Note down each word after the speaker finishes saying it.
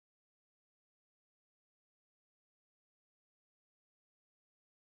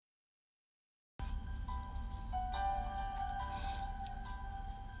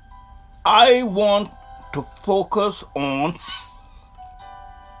I want to focus on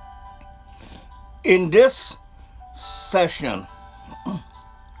in this session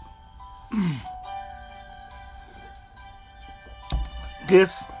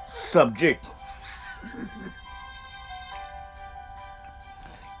this subject,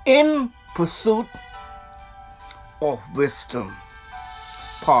 in pursuit of wisdom,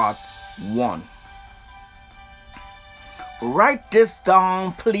 part 1. Write this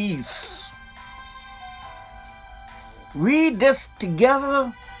down, please. Read this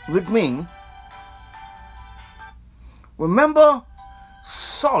together with me. Remember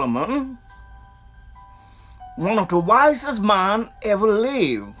Solomon, one of the wisest men ever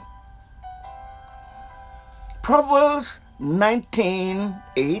lived. Proverbs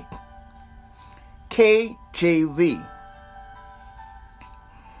 19:8 KJV.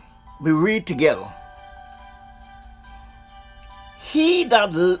 We read together. He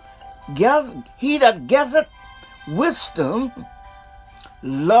that gathereth wisdom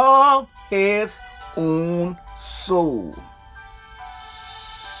love his own soul.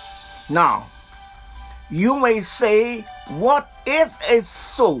 Now, you may say, what is a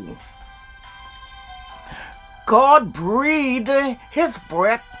soul? God breathed his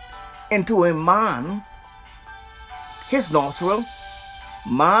breath into a man, his nostril.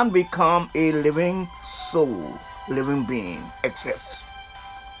 Man become a living soul, living being, exists.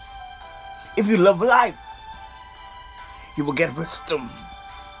 If you love life, you will get wisdom.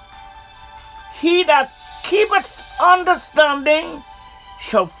 He that keepeth understanding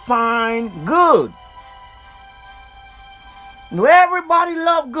shall find good. Now everybody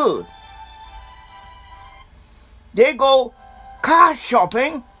love good. They go car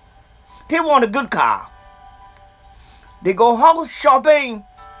shopping, they want a good car. They go house shopping,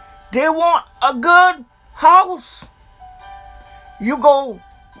 they want a good house. You go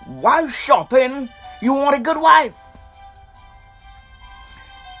wife shopping, you want a good wife.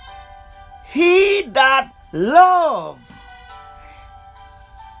 He that love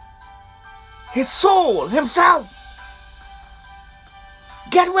his soul, himself,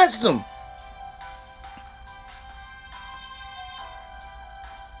 get wisdom.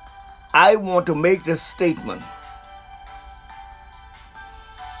 I want to make this statement.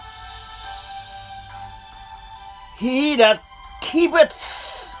 He that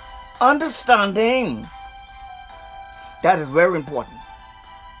keepeth understanding, that is very important.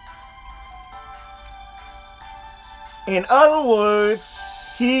 In other words,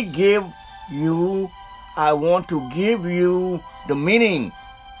 he give you, I want to give you the meaning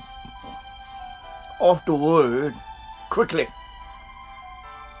of the word quickly.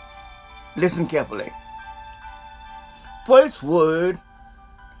 Listen carefully. First word,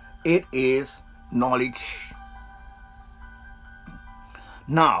 it is knowledge.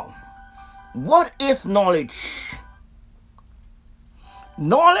 Now, what is knowledge?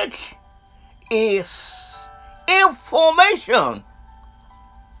 Knowledge is information.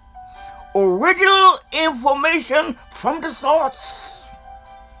 Original information from the source.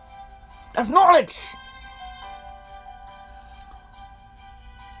 That's knowledge.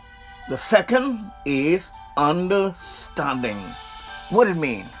 The second is understanding. What does it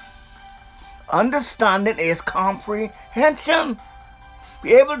mean? Understanding is comprehension.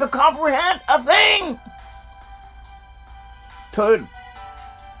 Be able to comprehend a thing. Third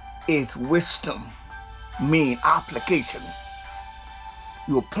is wisdom, mean application.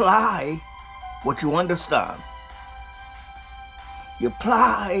 You apply what you understand. You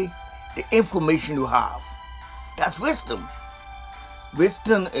apply the information you have. That's wisdom.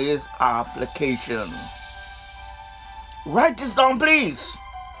 Wisdom is application. Write this down, please.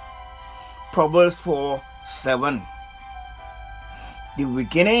 Proverbs 4:7. The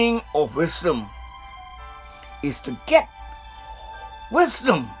beginning of wisdom is to get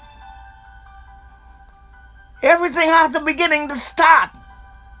wisdom. Everything has a beginning to start.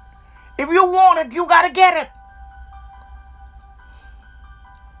 If you want it, you got to get it.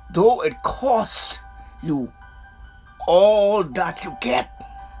 Though it costs you all that you get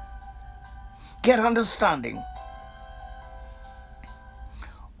understanding.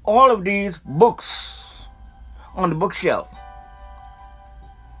 All of these books on the bookshelf.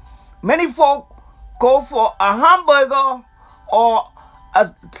 Many folk go for a hamburger or a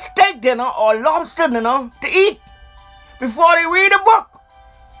steak dinner or lobster dinner to eat before they read a book.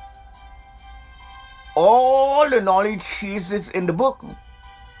 All the knowledge is in the book.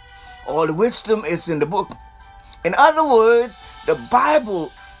 All the wisdom is in the book. In other words, the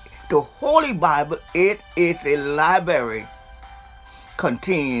Bible, the Holy Bible, it is a library.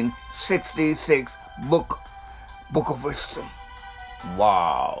 Contains 66 book of wisdom.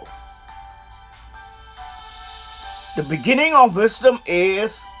 Wow. The beginning of wisdom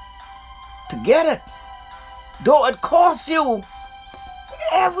is to get it. Though it costs you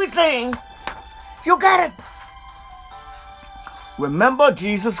everything, you get it. Remember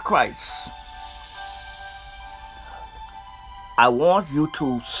Jesus Christ. I want you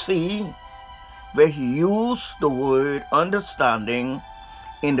to see where he used the word understanding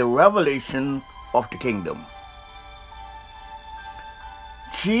in the revelation of the kingdom.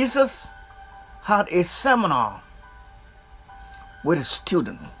 Jesus had a seminar with a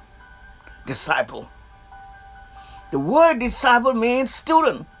student, disciple. The word disciple means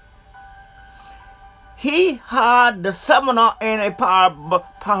student. He had the seminar in a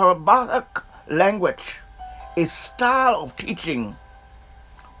parabolic language, a style of teaching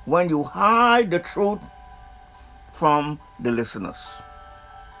when you hide the truth from the listeners.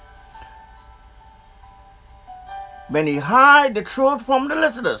 When he hide the truth from the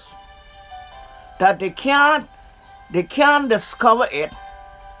listeners, that they can't discover it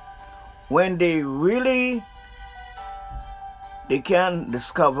when they can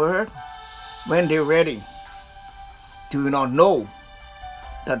discover it when they're ready. Do you not know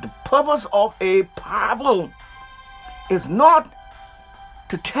that the purpose of a parable is not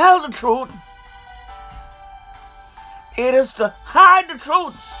to tell the truth, it is to hide the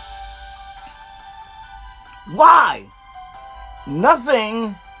truth. Why?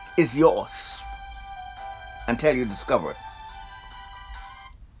 Nothing is yours until you discover it.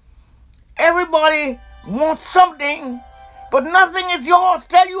 Everybody wants something, but nothing is yours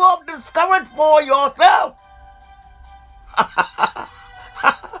till you have discovered for yourself.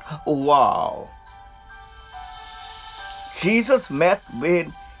 Wow. Jesus met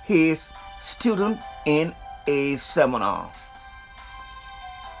with his student in a seminar.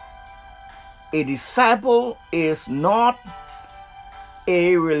 A disciple is not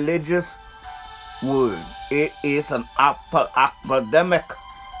a religious word. It is an academic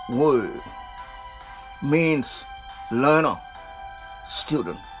word. Means learner,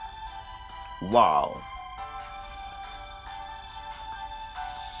 student. Wow.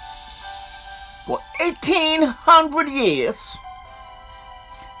 For 1800 years,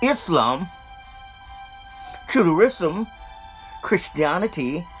 Islam, Judaism,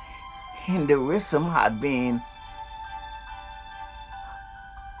 Christianity, Hinduism had been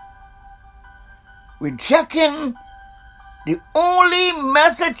rejecting the only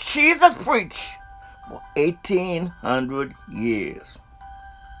message Jesus preached for 1800 years.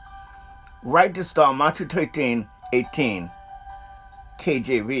 Write this down, Matthew 13:18,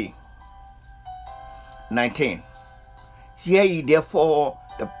 KJV 19. Hear ye therefore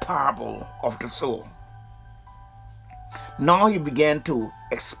the parable of the sower. Now he began to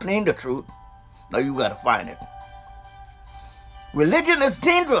explain the truth. Now you got to find it. Religion is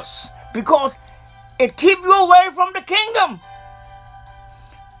dangerous because it keeps you away from the kingdom.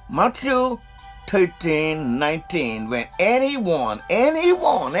 Matthew 13:19. When anyone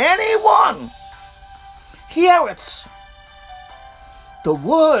heareth the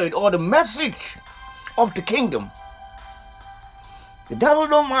word or the message of the kingdom, the devil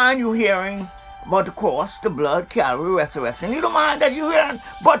don't mind you hearing about the cross, the blood, Calvary, resurrection. He don't mind that you hearing,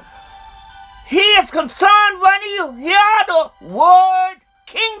 but he is concerned when you hear the word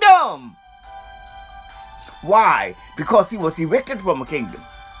kingdom. Why? Because he was evicted from a kingdom.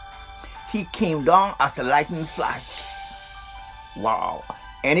 He came down as a lightning flash. Wow.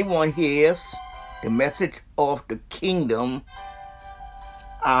 Anyone hears the message of the kingdom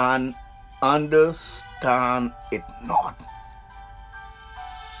and understand it not.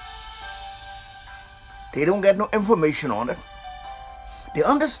 They don't get no information on it. They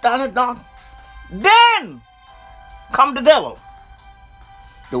understand it not. Then come the devil,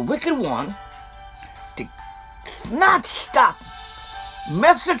 the wicked one, to snatch that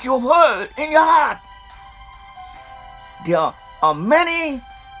message you've heard in your heart. There are many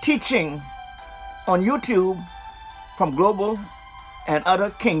teaching on YouTube from global and other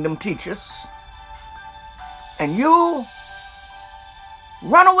kingdom teachers, and you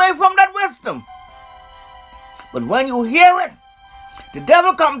run away from that wisdom. But when you hear it, the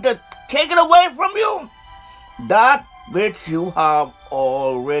devil comes to take it away from you, that which you have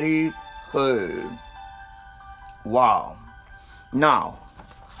already heard. Wow. Now,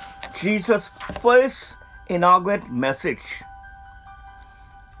 Jesus' first inaugural message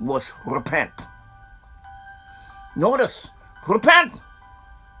was repent. Notice, repent.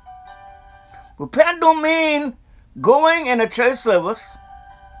 Repent don't mean going in a church service,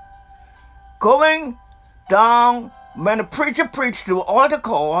 going down when the preacher preached to altar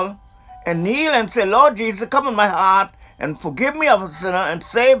call and kneel and say, Lord Jesus, come in my heart and forgive me of a sinner and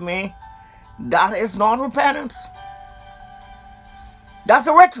save me. That is not repentance. That's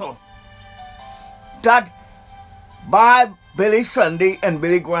a ritual that by Billy Sunday and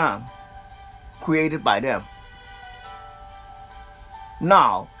Billy Graham, created by them.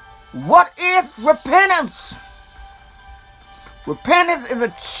 Now, what is repentance? Repentance is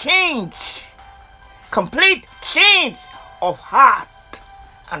a change, complete change of heart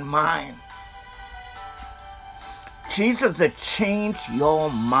and mind. Jesus said, change your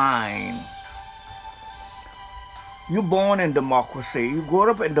mind. You're born in democracy, you grew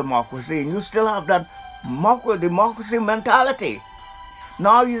up in democracy, and you still have that democracy mentality.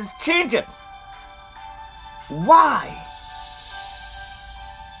 Now you just change it. Why?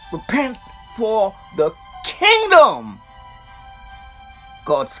 Repent for the kingdom,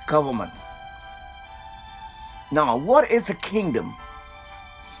 God's government. Now, what is a kingdom?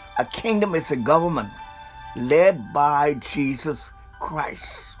 A kingdom is a government led by Jesus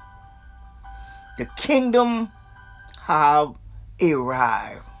Christ. The kingdom have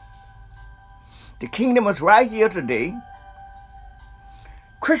arrived. The kingdom is right here today.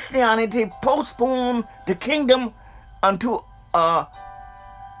 Christianity postponed the kingdom until a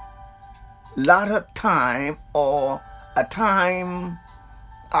latter time or a time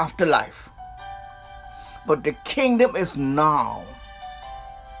after life. But the kingdom is now.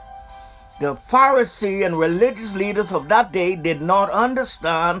 The Pharisee and religious leaders of that day did not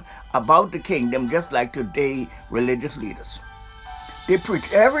understand about the kingdom, just like today religious leaders. They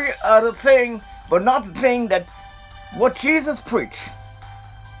preach every other thing, but not the thing that what Jesus preached.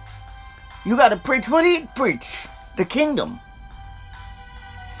 You got to preach what he preached, the kingdom.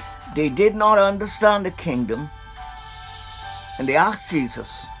 They did not understand the kingdom, and they asked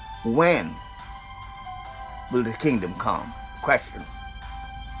Jesus, when will the kingdom come? Question.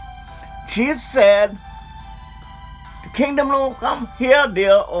 Jesus said, the kingdom will come here,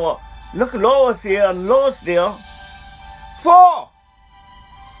 there, or look lowest here and lowest there. For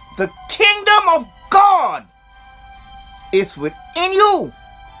the kingdom of God is within you.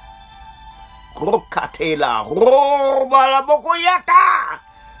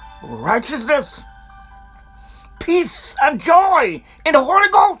 Righteousness, peace, and joy in the Holy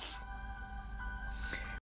Ghost.